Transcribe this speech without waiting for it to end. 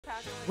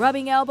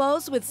rubbing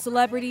elbows with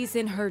celebrities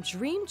in her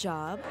dream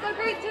job. So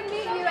great to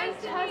meet you, I'm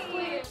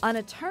Cheslie. An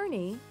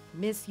attorney,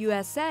 Miss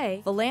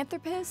USA,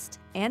 philanthropist,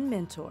 and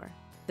mentor.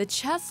 The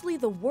Cheslie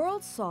the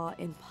world saw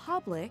in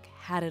public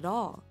had it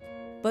all.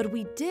 But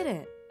we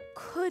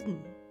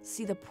couldn't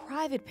see the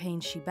private pain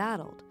she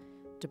battled,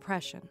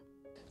 depression.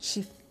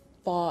 She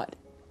fought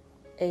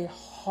a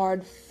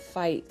hard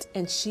fight,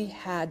 and she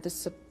had the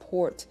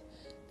support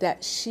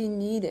that she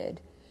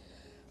needed.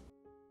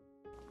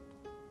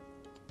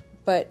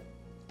 But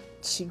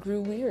she grew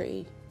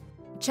weary.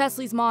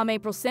 Cheslie's mom,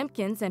 April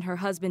Simpkins, and her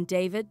husband,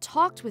 David,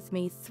 talked with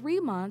me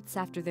 3 months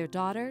after their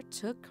daughter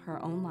took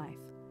her own life.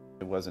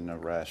 It wasn't a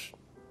rash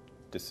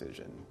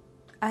decision.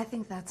 I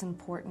think that's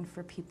important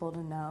for people to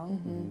know.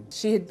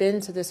 She had been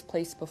to this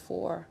place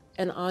before,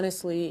 and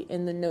honestly,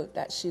 in the note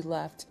that she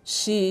left,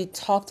 she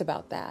talked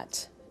about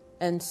that.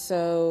 And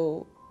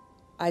so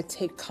I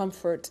take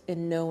comfort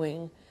in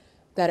knowing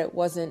that it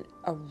wasn't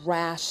a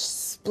rash,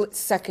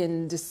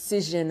 split-second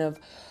decision of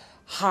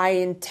high,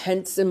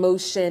 intense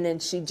emotion,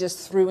 and she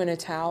just threw in a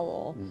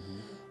towel.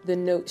 The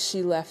note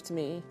she left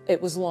me,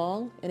 it was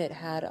long, and it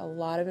had a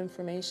lot of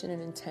information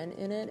and intent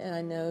in it, and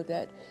I know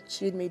that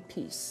she had made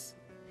peace.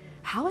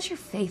 How is your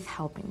faith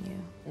helping you?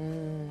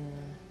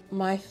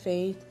 My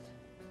faith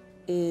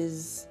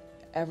is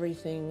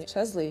everything.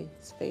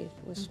 Cheslie's faith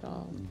was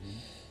strong.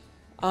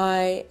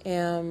 I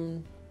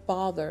am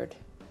bothered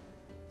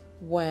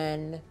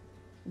when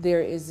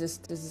there is this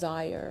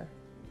desire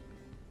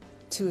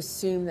to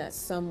assume that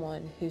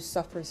someone who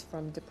suffers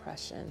from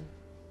depression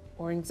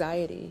or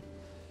anxiety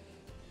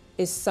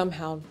is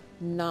somehow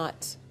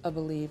not a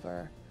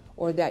believer,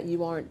 or that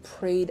you aren't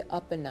prayed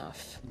up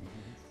enough.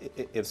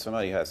 If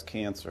somebody has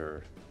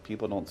cancer,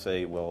 people don't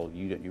say, well,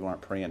 you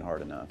aren't praying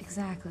hard enough.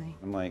 Exactly.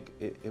 I'm like,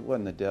 it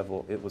wasn't the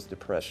devil, it was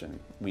depression.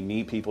 We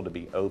need people to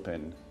be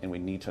open, and we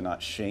need to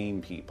not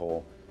shame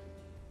people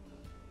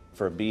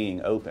for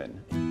being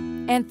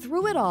open. And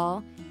through it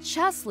all,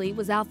 Cheslie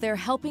was out there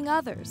helping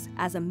others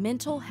as a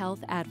mental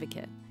health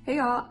advocate. Hey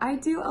y'all, I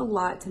do a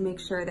lot to make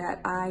sure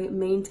that I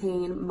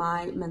maintain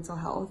my mental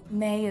health.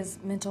 May is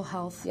Mental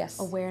Health Yes.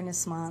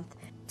 Awareness Month.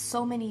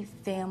 So many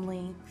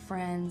family,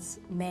 friends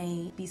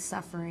may be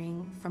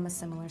suffering from a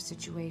similar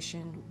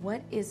situation.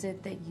 What is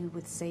it that you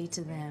would say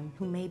to them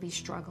who may be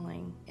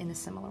struggling in a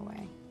similar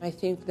way? I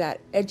think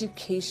that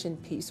education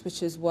piece,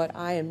 which is what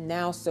I am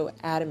now so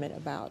adamant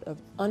about, of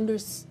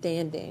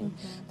understanding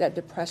that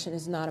depression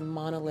is not a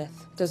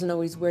monolith, doesn't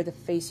always wear the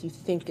face you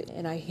think it.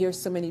 And I hear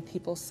so many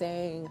people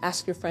saying,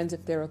 ask your friends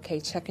if they're okay,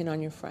 check in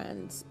on your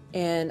friends.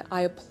 And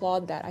I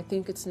applaud that. I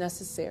think it's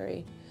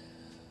necessary.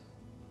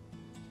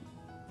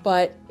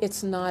 But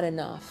it's not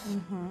enough.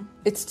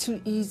 It's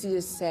too easy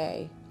to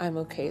say, I'm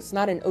okay. It's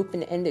not an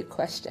open-ended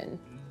question,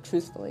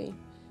 truthfully,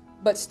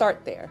 but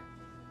start there.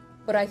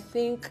 But I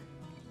think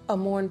a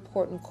more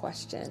important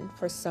question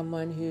for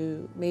someone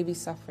who may be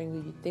suffering,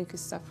 who you think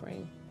is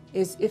suffering,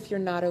 is if you're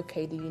not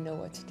okay, do you know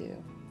what to do?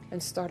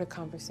 And start a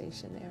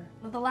conversation there.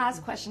 Well, the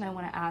last question I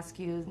want to ask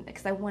you,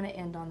 because I want to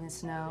end on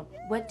this note,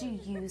 what do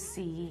you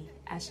see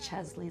as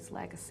Cheslie's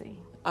legacy?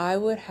 I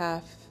would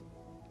have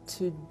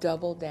to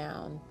double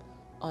down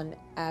on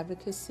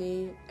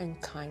advocacy and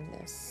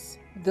kindness.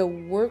 The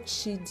work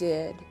she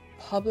did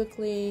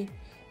publicly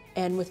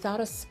and without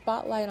a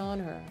spotlight on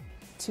her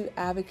to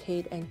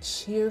advocate and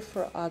cheer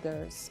for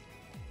others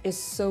is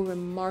so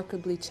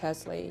remarkably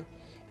Cheslie.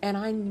 And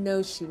I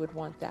know she would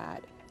want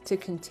that to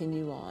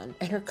continue on.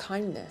 And her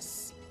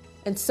kindness.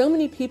 And so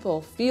many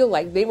people feel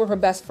like they were her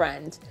best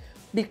friend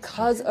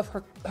because of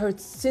her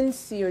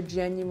sincere,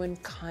 genuine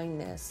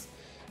kindness.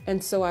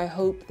 And so I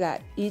hope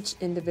that each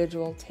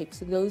individual takes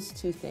those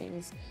two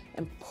things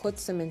and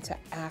puts them into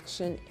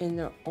action in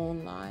their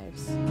own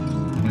lives.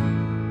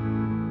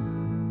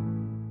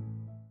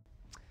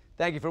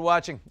 Thank you for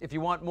watching. If you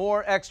want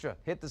more extra,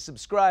 hit the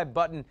subscribe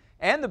button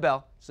and the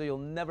bell so you'll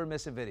never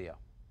miss a video.